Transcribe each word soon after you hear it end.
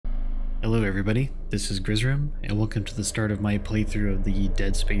Hello everybody, this is Grisrim, and welcome to the start of my playthrough of the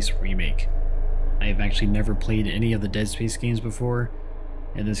Dead Space Remake. I have actually never played any of the Dead Space games before,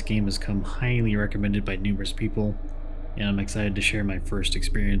 and this game has come highly recommended by numerous people, and I'm excited to share my first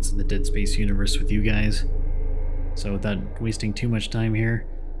experience in the Dead Space universe with you guys. So without wasting too much time here,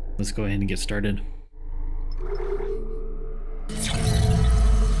 let's go ahead and get started.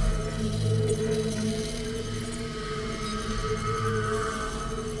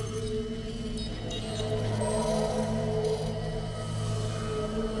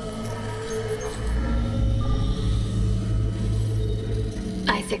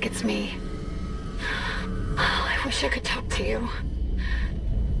 Isaac, it's me. I wish I could talk to you.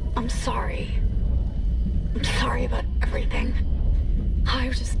 I'm sorry. I'm sorry about everything. I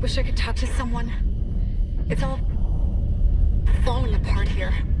just wish I could talk to someone. It's all falling apart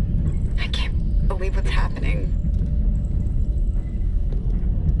here. I can't believe what's happening.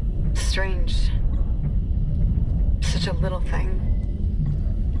 Strange. Such a little thing.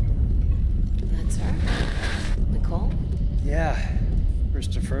 That's her? Nicole? Yeah.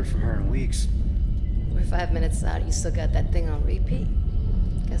 First I've heard from her in weeks. We're 5 minutes out. You still got that thing on repeat?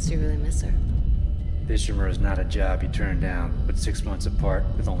 Guess you really miss her. Ishimura is not a job you turn down, but 6 months apart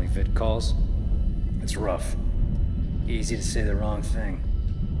with only vid calls. It's rough. Easy to say the wrong thing.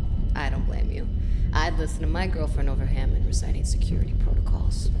 I don't blame you. I'd listen to my girlfriend over Hammond reciting security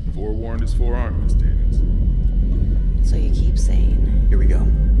protocols. Forewarned is forearmed, Miss Daniels. So you keep saying. Here we go.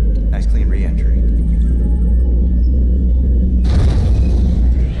 Nice clean re-entry.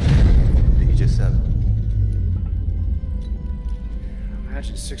 Just 7.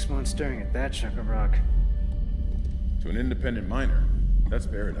 Imagine 6 months staring at that chunk of rock. To an independent miner, that's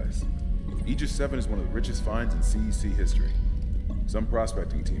paradise. Aegis 7 is one of the richest finds in CEC history. Some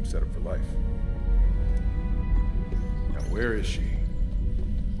prospecting teams set up for life. Now where is she?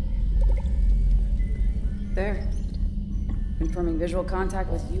 There. Confirming visual contact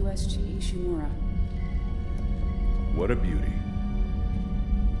with USG Ishimura. What a beauty.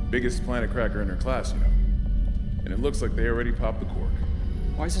 Biggest planet cracker in her class, you know. And it looks like they already popped the cork.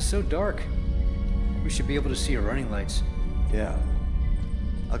 Why is it so dark? We should be able to see her running lights. Yeah.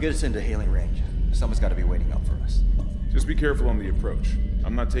 I'll get us into hailing range. Someone's got to be waiting up for us. Just be careful on the approach.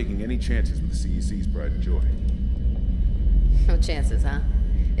 I'm not taking any chances with the CEC's pride and joy. No chances, huh?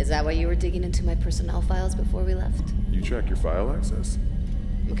 Is that why you were digging into my personnel files before we left? You check your file access?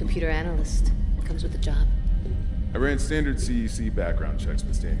 I'm a computer analyst. Comes with the job. I ran standard CEC background checks,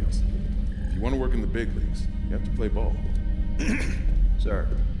 Miss Daniels. If you want to work in the big leagues, you have to play ball. Sir,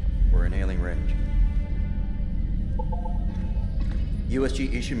 we're in hailing range.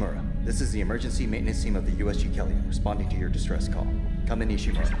 USG Ishimura, this is the emergency maintenance team of the USG Kellyan responding to your distress call. Come in,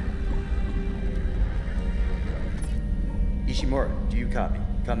 Ishimura. Ishimura, do you copy?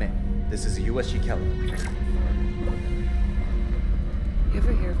 Come in. This is the USG Kellyan. You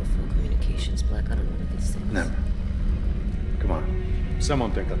ever hear of a full communications blackout on one of these things? Never. Come on.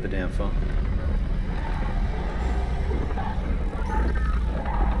 Someone pick up the damn phone.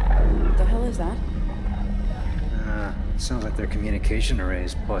 What the hell is that? Sounds like their communication array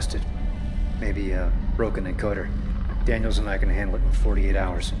is busted. Maybe a broken encoder. Daniels and I can handle it in 48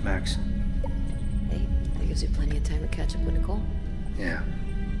 hours, max. Hey, that gives you plenty of time to catch up with Nicole. Yeah,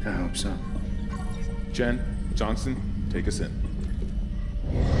 I hope so. Jen, Johnston, take us in.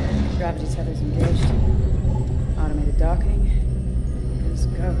 Gravity tethers engaged. Automated docking. Let's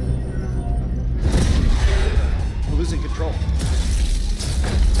go. We're losing control.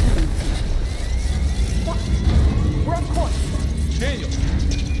 What? We're on course. Daniel!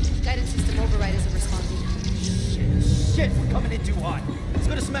 Guidance system override isn't responding. Shit, we're coming in too hot. It's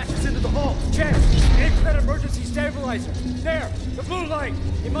gonna smash us into the hull. Jen, aim for that emergency stabilizer. There, the blue light.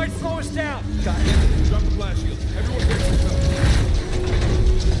 It might slow us down. Got it. Drop the blast shield. Everyone brace yourself.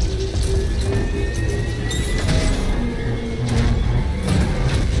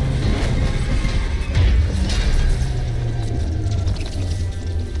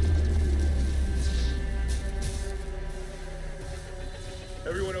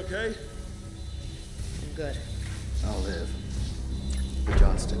 Everyone okay? I'm good. I'll live. Hey,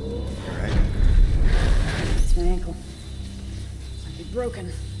 Johnston, you alright? It's my ankle. Might be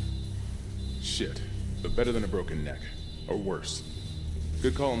broken. Shit, but better than a broken neck. Or worse.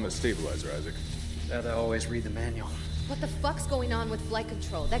 Good call on the stabilizer, Isaac. Gotta always read the manual. What the fuck's going on with flight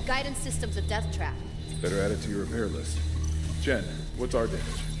control? That guidance system's a death trap. Better add it to your repair list. Jen, what's our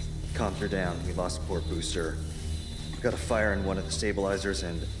damage? Comms are down. We lost a port booster. We got a fire in one of the stabilizers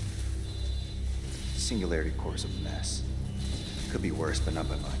and... Singularity core's a mess. Could be worse, but not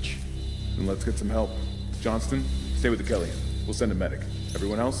by much. Then let's get some help. Johnston, stay with the Kellyan. We'll send a medic.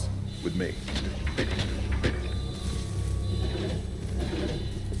 Everyone else, With me.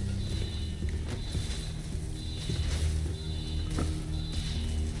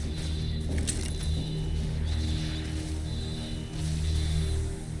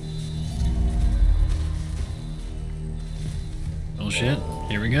 Oh shit,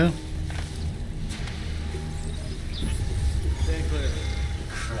 here we go. Stand clear.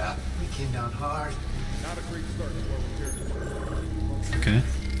 Crap, we came down hard. Not a great start to our repair. Okay.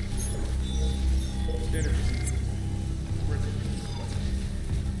 Standard procedure.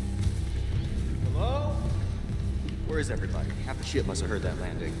 Hello? Where is everybody? Half the ship must have heard that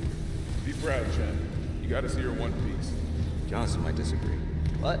landing. Be proud, Chen. You gotta see her in one piece. Johnson might disagree.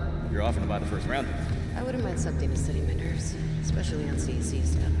 But you're off and about the first round. I wouldn't mind something to steady my nerves, especially on CEC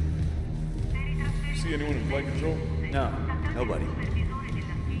stuff. You see anyone in flight control? No, nobody.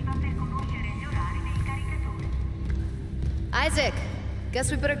 Isaac,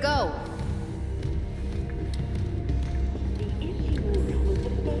 guess we better go.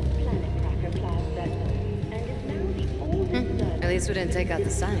 At least we didn't take out the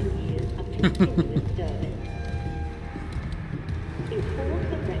sign.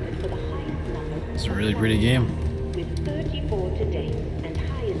 It's a really pretty game. With 34 to date and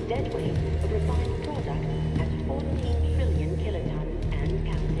highest dead weight of refined product at 14 trillion kilotons and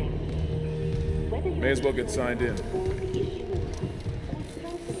counting. Whether you May as well get signed in.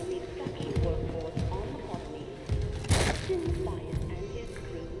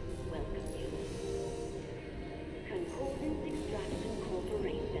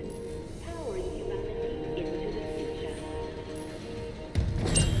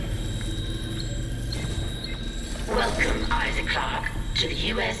 Welcome, Isaac Clarke, to the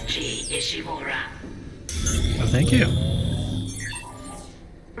USG Ishimura. Oh, thank you.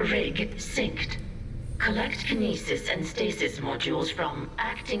 Rig synced. Collect kinesis and stasis modules from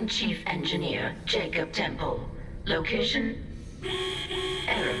Acting Chief Engineer Jacob Temple. Location?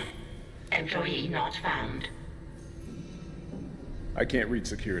 Error. Employee not found. I can't reach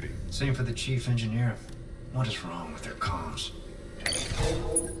security. Same for the chief engineer. What is wrong with their comms?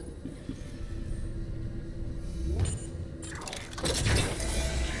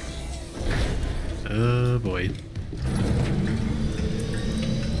 Oh boy.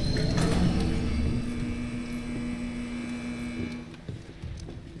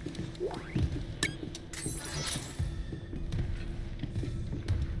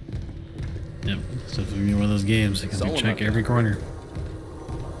 Yep, it's definitely one of those games that can check every corner.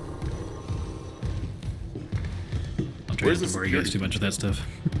 I'll try Where's not the to bore you guys security? too much with that stuff.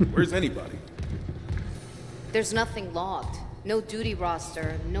 Where's anybody? There's nothing logged. No duty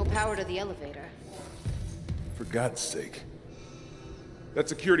roster, no power to the elevator. For God's sake. That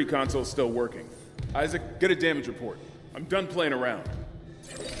security console's still working. Isaac, get a damage report. I'm done playing around.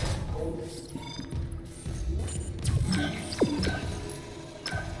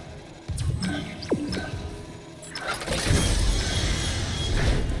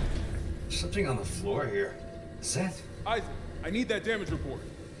 Something on the floor here. Is that? Isaac, I need that damage report.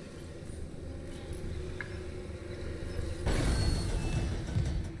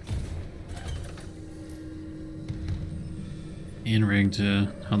 In rig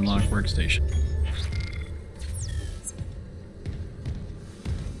to unlock workstation.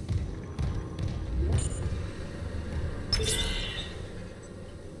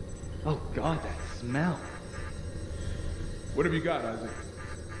 Oh God, that smell. What have you got, Isaac?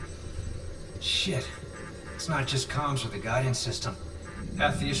 Shit. It's not just comms or the guidance system.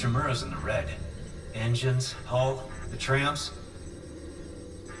 Half the Ishimura's in the red. Engines, hull, the trams.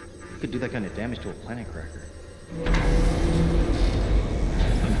 Could do that kind of damage to a planet cracker.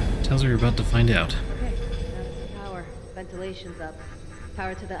 Tells her you're about to find out. Okay, now to some power. Ventilation's up.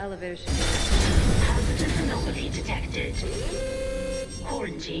 Power to the elevator should be... Positive anomaly detected.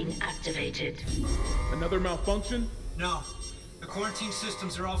 Quarantine activated. Another malfunction? No. The quarantine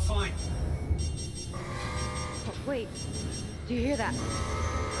systems are all fine. Oh, wait. Do you hear that?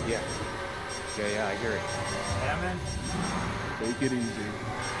 Yeah. Yeah, I hear it. Hammond? Take it easy.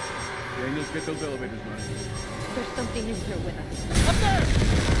 Daniels, get those elevators running. There's something in here with us.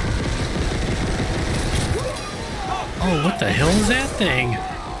 Oh, what the hell is that thing?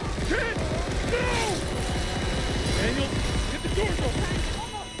 Daniel, get the doors open!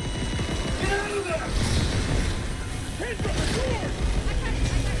 Get out of there! Hands from the door!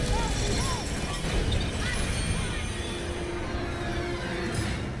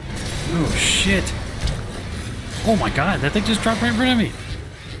 Oh shit. Oh my god, that thing just dropped right in front of me.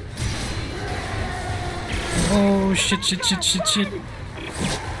 Oh shit, shit, shit, shit, shit.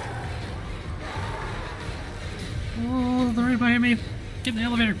 Oh, they're right behind me. Get in the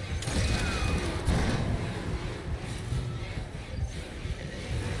elevator.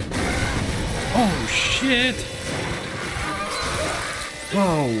 Oh, shit.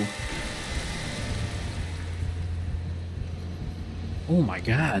 Whoa. Oh my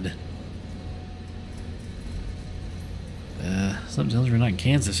god. Something tells me we're not in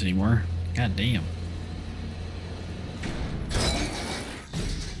Kansas anymore. God damn.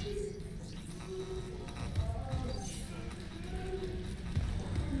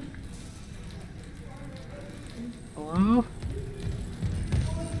 Hello?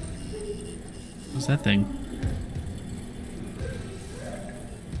 What's that thing?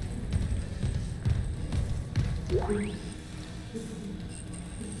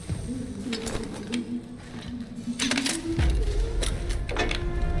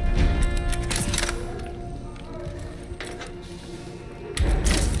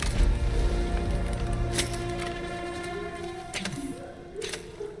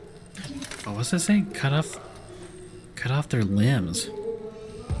 Oh, what's that saying? Cut off their limbs.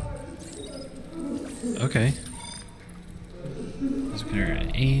 Okay. Let's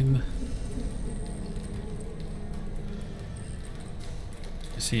gonna aim.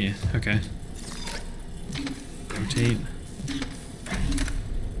 I see. Okay. Rotate.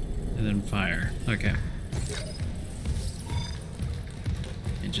 And then fire. Okay.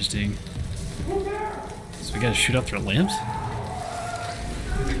 Interesting. So we gotta shoot up their limbs?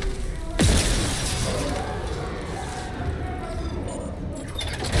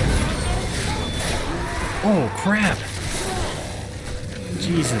 Oh, crap!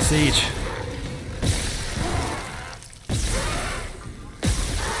 Jesus H.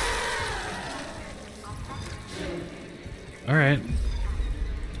 Alright.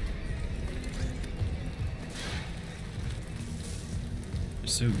 They're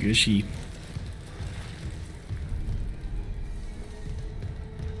so gushy.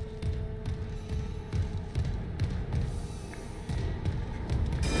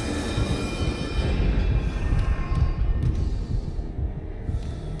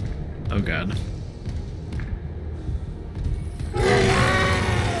 Oh god.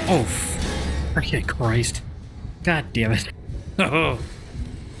 Oh, freaking Christ. God damn it. Oh,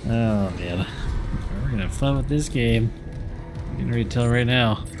 man. We're gonna have fun with this game. I can already tell right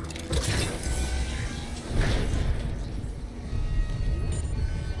now.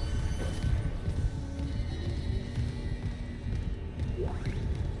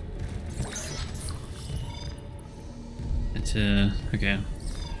 It's, okay.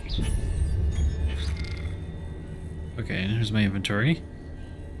 Okay, here's my inventory.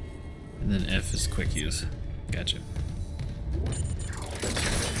 And then F is quick use. Gotcha.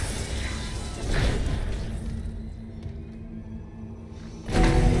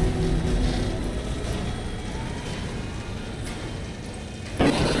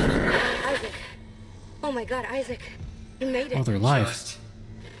 Isaac. Oh my god, Isaac. You made it. Oh, they're live. Just,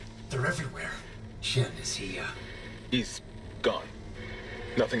 they're everywhere. Shin, is he, He's gone.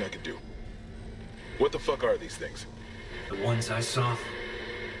 Nothing I can do. What the fuck are these things? The ones I saw,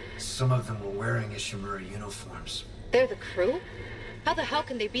 some of them were wearing Ishimura uniforms. They're the crew? How the hell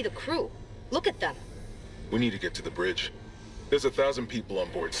can they be the crew? Look at them. We need to get to the bridge. There's 1,000 people on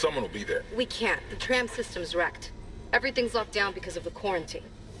board. Someone will be there. We can't. The tram system's wrecked. Everything's locked down because of the quarantine.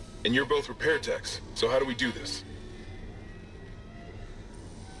 And you're both repair techs, so how do we do this?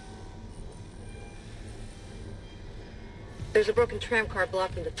 There's a broken tram car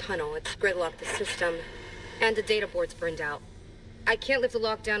blocking the tunnel. It's gridlocked the system, and the data board's burned out. I can't lift the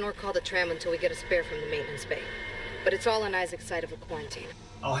lockdown or call the tram until we get a spare from the maintenance bay. But it's all on Isaac's side of the quarantine.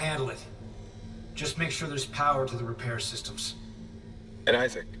 I'll handle it. Just make sure there's power to the repair systems. And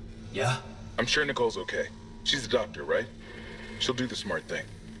Isaac, Yeah? I'm sure Nicole's okay. She's a doctor, right? She'll do the smart thing.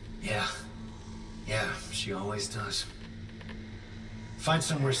 Yeah. Yeah, she always does. Find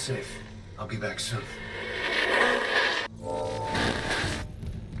somewhere safe. I'll be back soon.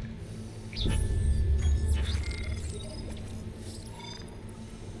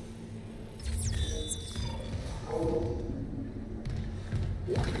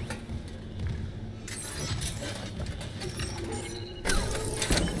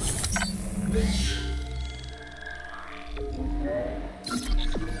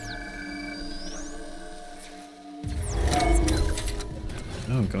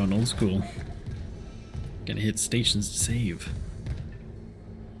 Oh, going old school. Gotta hit stations to save.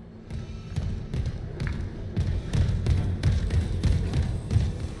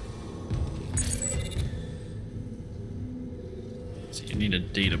 So you need a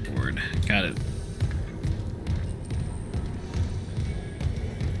data board. Got it.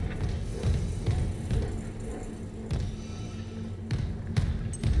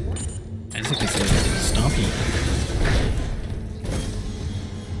 I think it's like Stompy.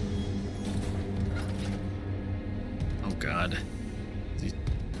 Oh god. These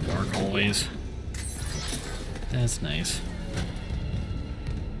dark hallways. That's nice.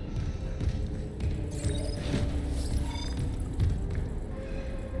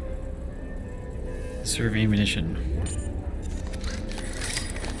 Serve ammunition.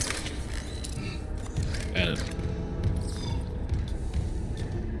 Got it.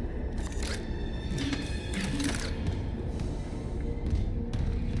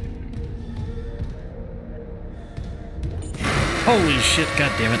 Holy shit,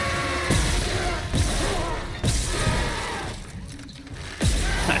 god damn it.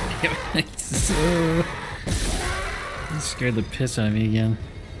 So... That scared the piss out of me again.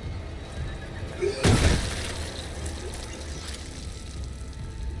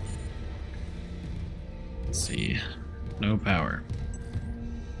 Let's see. No power.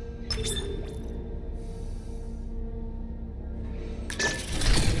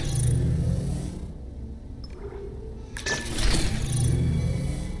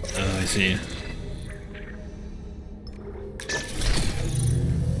 Oh, I see.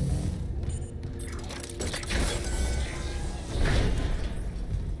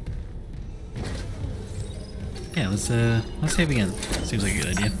 Yeah, let's save again. Seems like a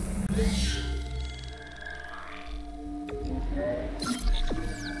good idea.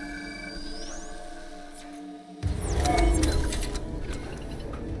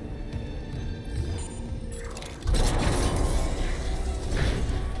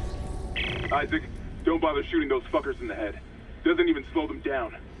 Isaac, don't bother shooting those fuckers in the head. Doesn't even slow them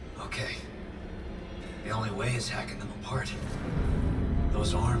down. Okay. The only way is hacking them apart.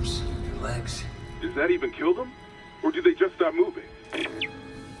 Those arms, their legs. Does that even kill them? Or do they just stop moving?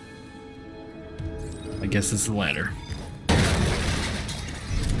 I guess it's the latter.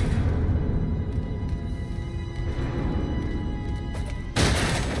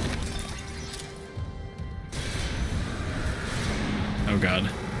 Oh god.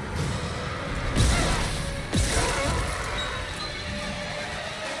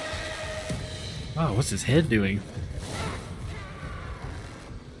 Oh, what's his head doing?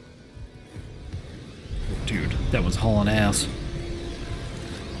 Oh, dude, that was hauling ass.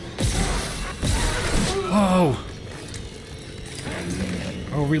 Oh!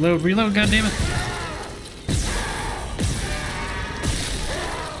 Oh, reload, reload, goddammit!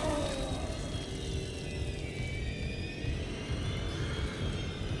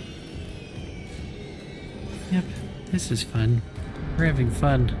 Yep, this is fun. We're having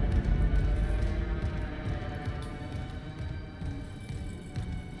fun.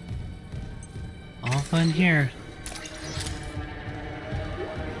 All fun here.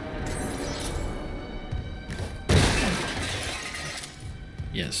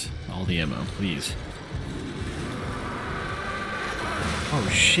 Yes, all the ammo, please. Oh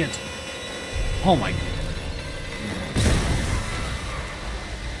shit. Oh my.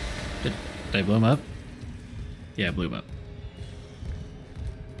 Did I blow him up? Yeah, I blew him up.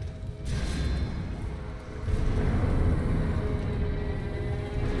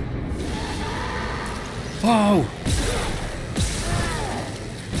 Whoa!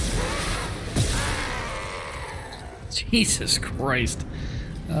 Jesus Christ.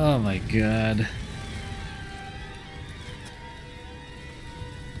 Oh my god.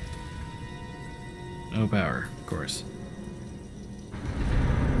 No power, of course.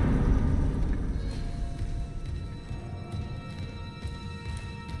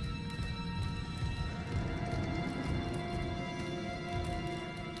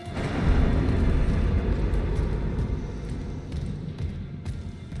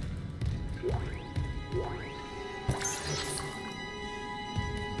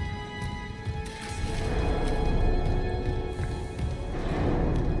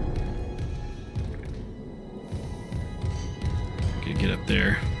 Get up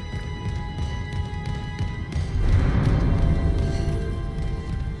there.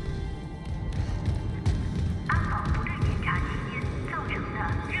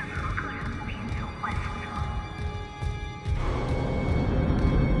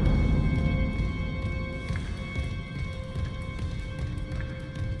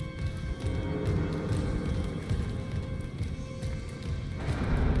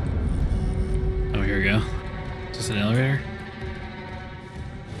 Oh, here we go. Is this an elevator?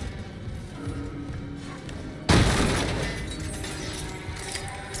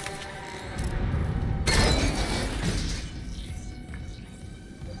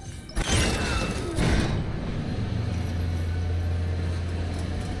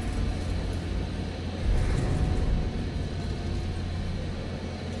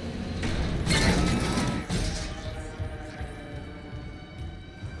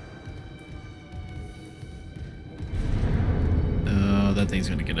 that thing's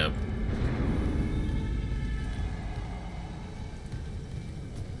gonna get up.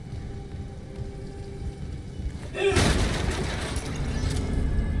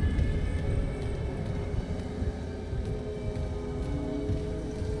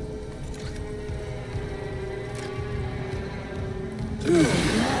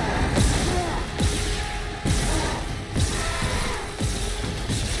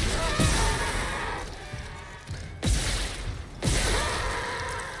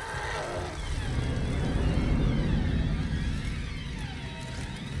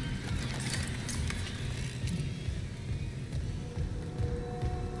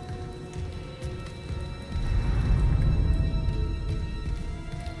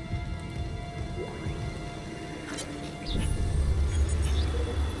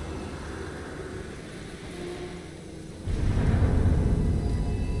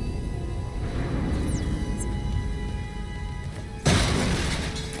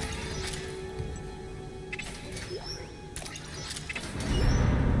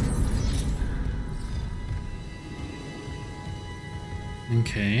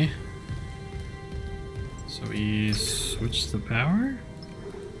 Okay. So we switch the power?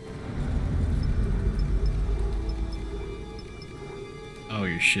 Oh,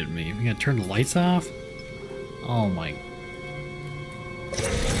 you're shitting me. We gotta turn the lights off? Oh my.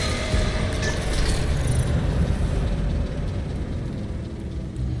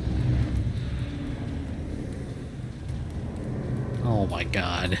 Oh my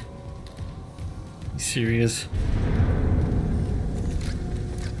god. You serious?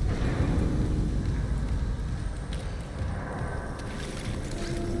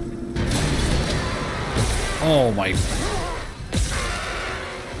 Oh my.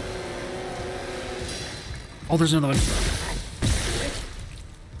 Oh, there's another one.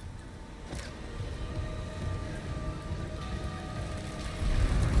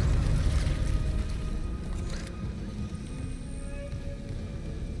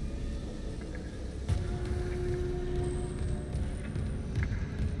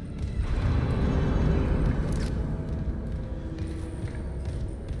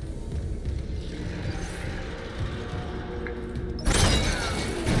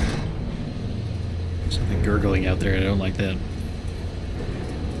 Something gurgling out there. I don't like that.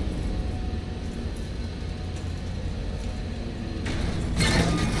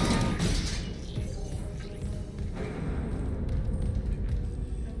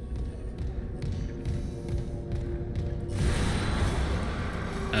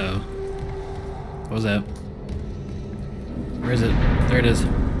 Uh-oh. What was that? Where is it? There it is.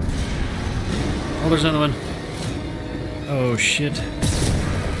 Oh, there's another one. Oh, shit.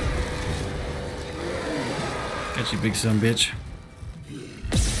 Got you, big son bitch.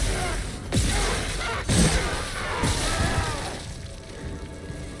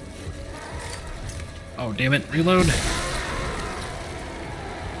 Oh, damn it. Reload.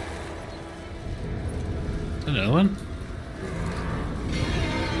 Another one?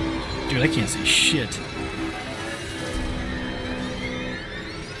 Dude, I can't see shit.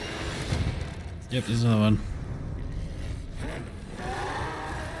 Yep, there's another one.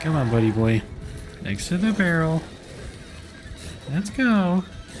 Come on, buddy boy. Next to the barrel. Let's go.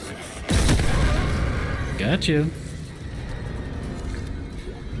 Got you.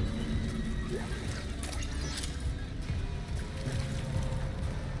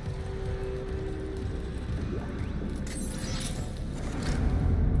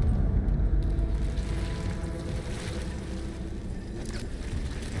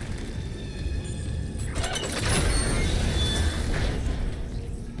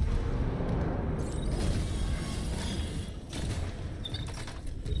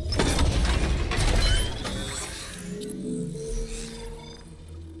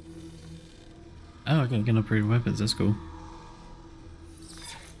 Oh, I can get upgraded weapons, that's cool.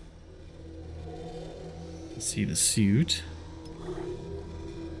 Let's see the suit.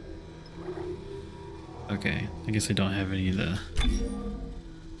 Okay, I guess I don't have any of the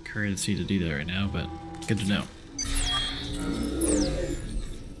currency to do that right now, but good to know.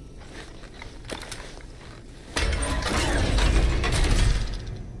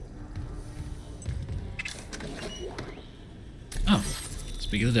 Oh,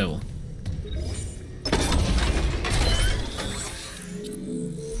 speak of the devil.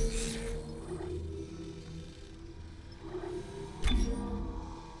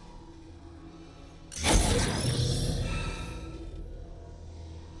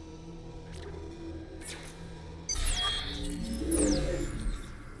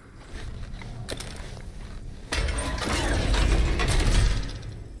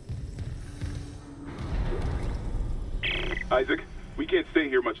 Isaac, we can't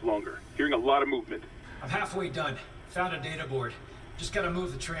much longer. Hearing a lot of movement. I'm halfway done. Found a data board. Just gotta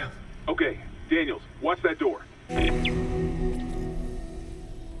move the tram. Okay, Daniels, watch that door.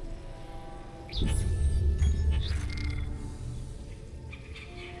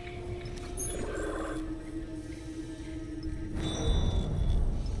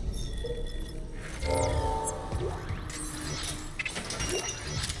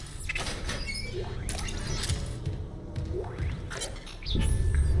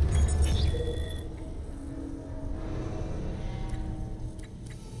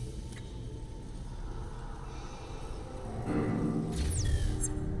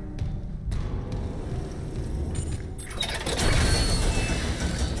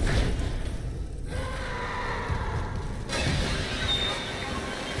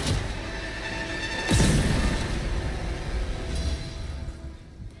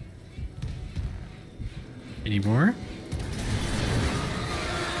 Any more?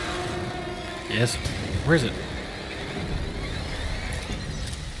 Yes. Where is it?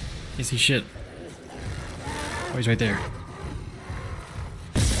 Can't see shit. Oh, he's right there.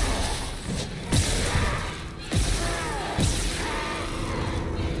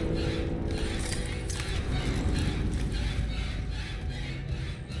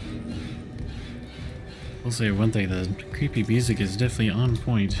 I'll say one thing, the creepy music is definitely on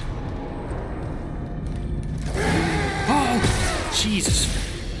point. Oh! Jesus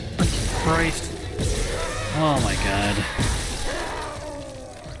Christ. Oh my god.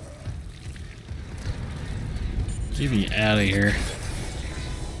 Get me out of here.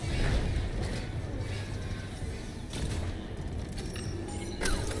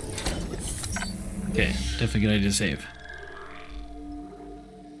 Okay, definitely good idea to save.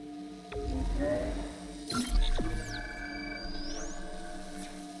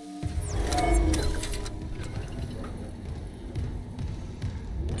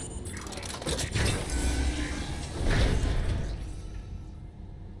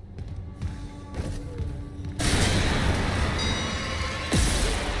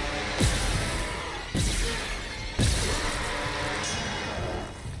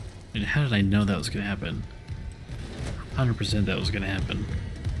 And how did I know that was going to happen? 100% that was going to happen.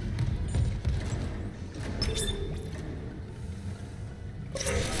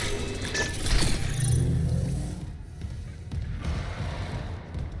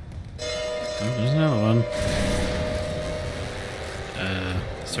 Oh, there's another one.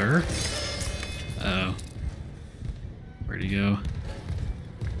 Sir? Uh-oh. Where'd he go?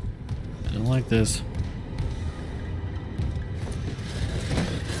 I don't like this.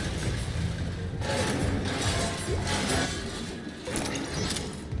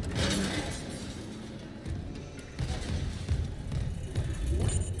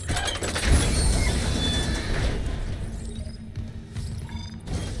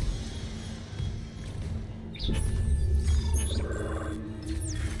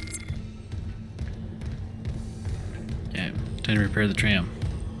 Okay, time to repair the tram.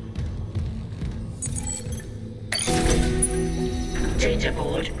 Data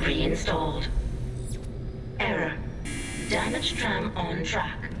board reinstalled. Error. Damaged tram on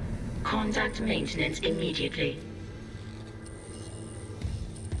track. Contact maintenance immediately.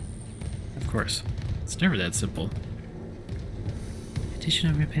 Of course. It's never that simple.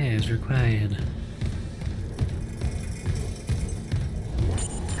 Additional repairs required.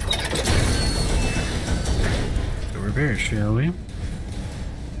 So repair, shall we?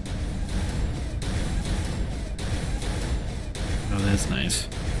 Oh, that's nice.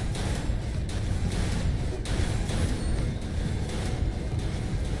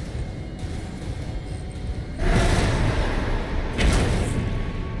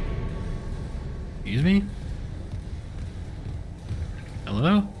 Excuse me?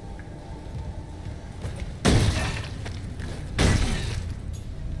 Hello?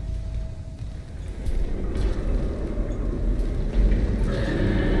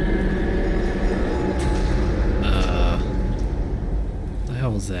 What the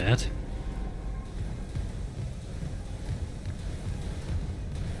hell was that?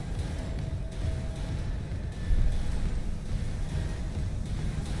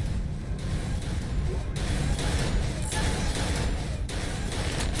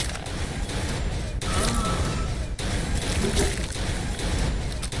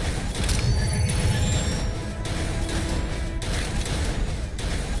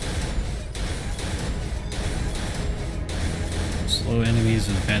 Slow enemies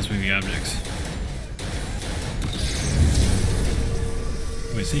and fast moving objects.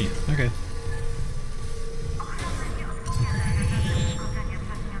 Oh, I see. Okay.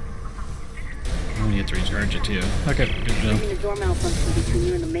 I'm gonna get to recharge it too. Okay, good to know. The door malfunction between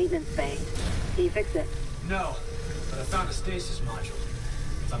you and the maintenance bay. Can you fix it? No, but I found a stasis module.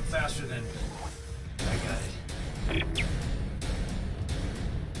 If I'm faster than... I got it.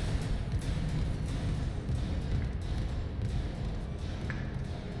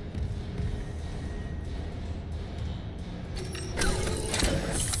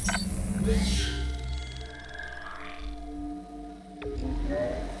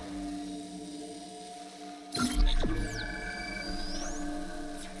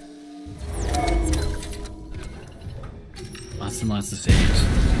 Lots and lots of saves.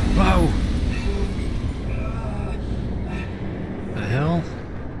 Whoa! The hell?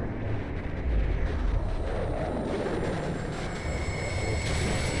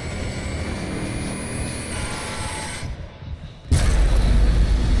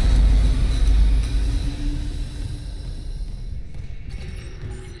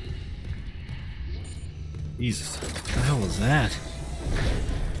 Jesus, what the hell was that?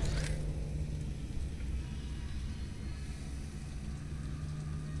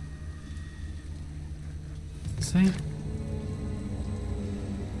 See?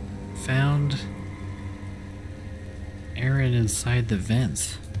 Found Aaron inside the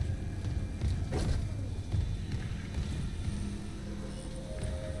vents.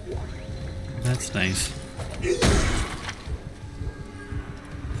 That's nice.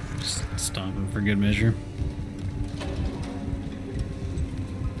 Just stomp him for good measure.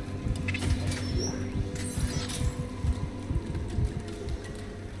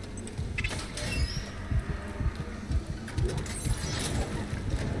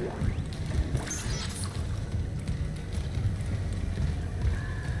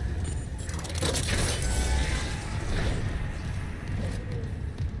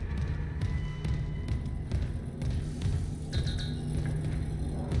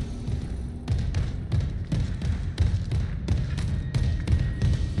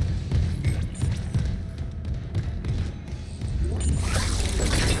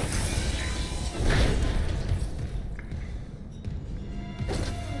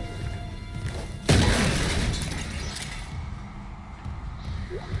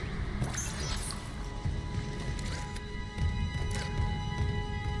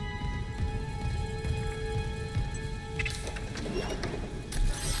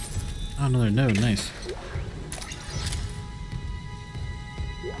 Oh, another node, nice.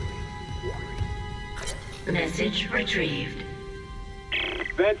 Message retrieved.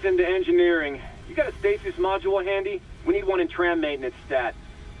 Vents into engineering. You got a stasis module handy? We need one in tram maintenance stat.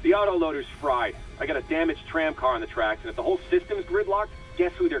 The autoloader's fried. I got a damaged tram car on the tracks, and if the whole system's gridlocked,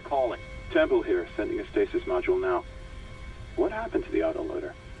 guess who they're calling? Temple here, sending a stasis module now. What happened to the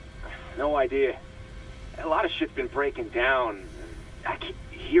autoloader? No idea. A lot of shit's been breaking down. I keep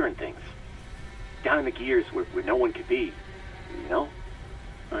hearing things. Down in the gears where no one could be. You know?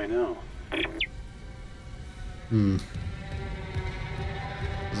 I know. Looks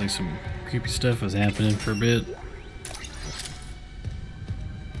like some creepy stuff was happening for a bit.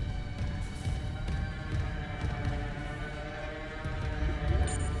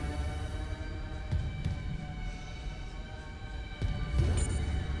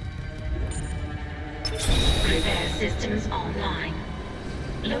 Repair systems online.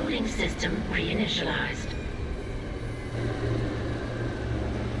 Loading system reinitialized.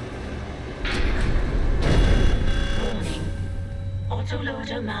 Warning.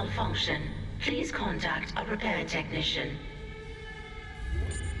 Autoloader malfunction. Please contact a repair technician.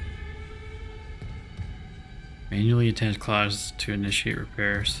 Manually attach claws to initiate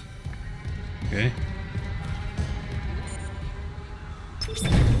repairs. Okay.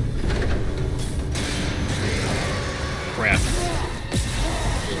 Crap.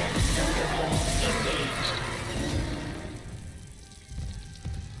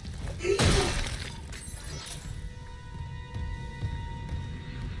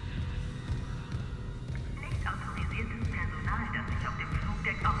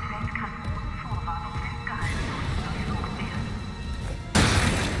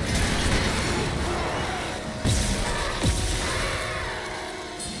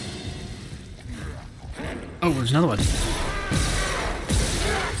 Oh, there's another one.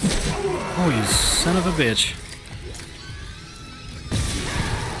 Oh, you son of a bitch.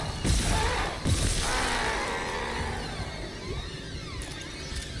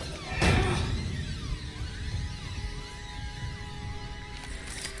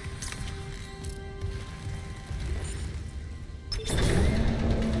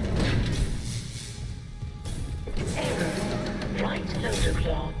 Right loader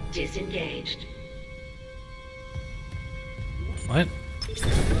claw disengaged. What?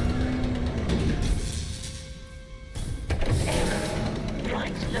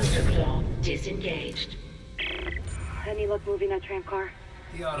 Autoclaw disengaged. Any luck moving that tram car?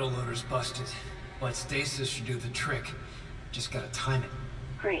 The autoloader's busted, but stasis should do the trick. Just gotta time it.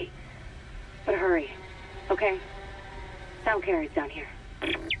 Great. But hurry, okay? Sound carries down here.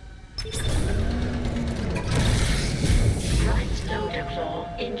 Right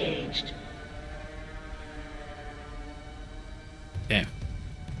autoclaw engaged. Okay.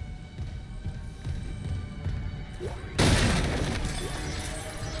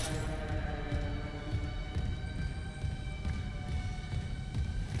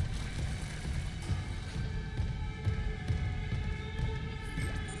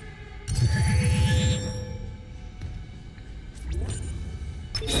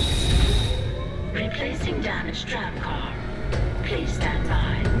 Replacing damaged tram car. Please stand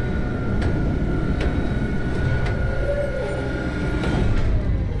by.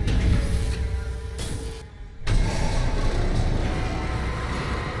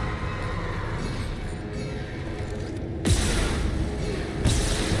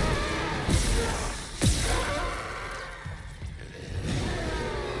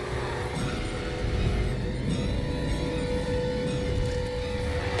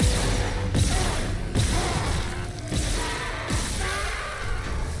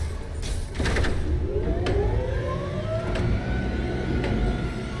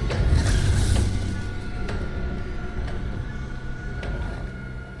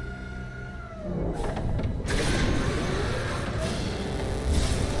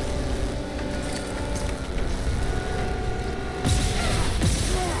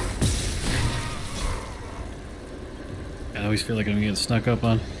 I always feel like I'm getting snuck up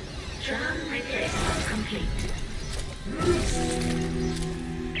on. Tram replacement complete.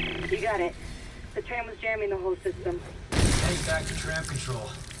 You got it. The tram was jamming the whole system. Head back to tram control.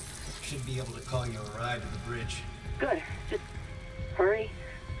 Should be able to call you a ride to the bridge. Good. Just hurry.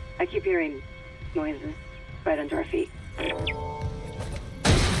 I keep hearing noises right under our feet.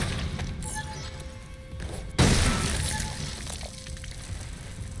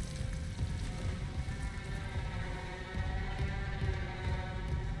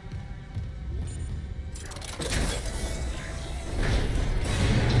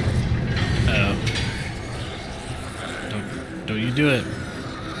 Don't you do it.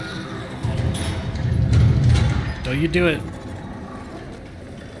 Don't you do it.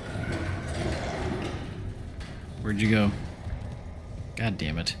 Where'd you go? God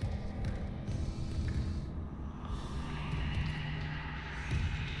damn it.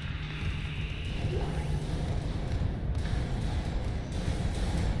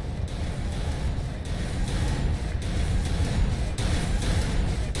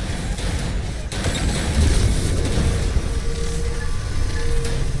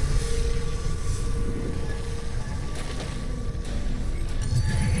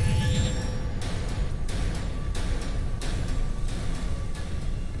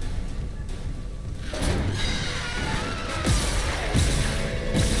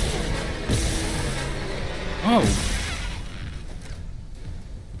 Oh!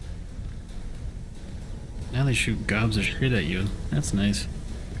 Now they shoot gobs of shit at you. That's nice.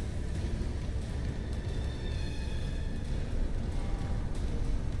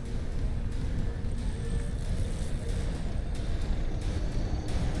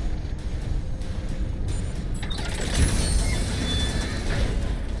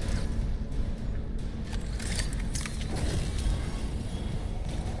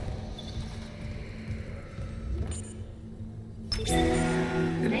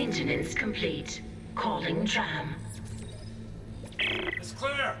 Maintenance complete. Calling tram. It's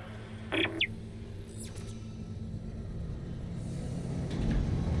clear!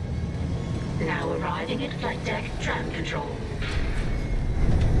 Now arriving at flight deck tram control.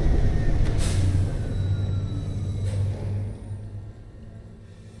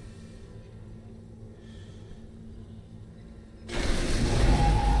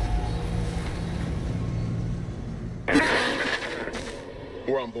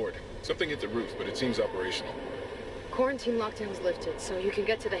 We're on board. Something hit the roof, but it seems operational. Quarantine lockdown's lifted, so you can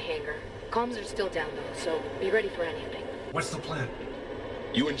get to the hangar. Comms are still down though, so be ready for anything. What's the plan?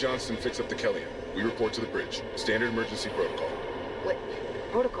 You and Johnston fix up the Kellion. We report to the bridge. Standard emergency protocol. What?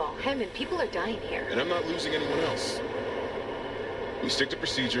 Protocol? Hammond, people are dying here. And I'm not losing anyone else. We stick to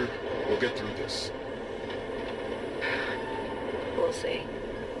procedure. We'll get through this. We'll see.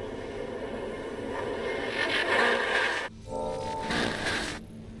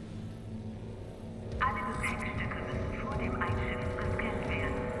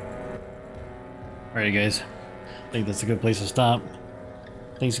 Alright guys, I think that's a good place to stop.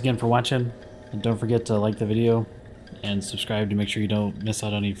 Thanks again for watching, and don't forget to like the video, and subscribe to make sure you don't miss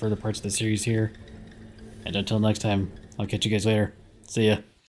out on any further parts of the series here. And until next time, I'll catch you guys later. See ya.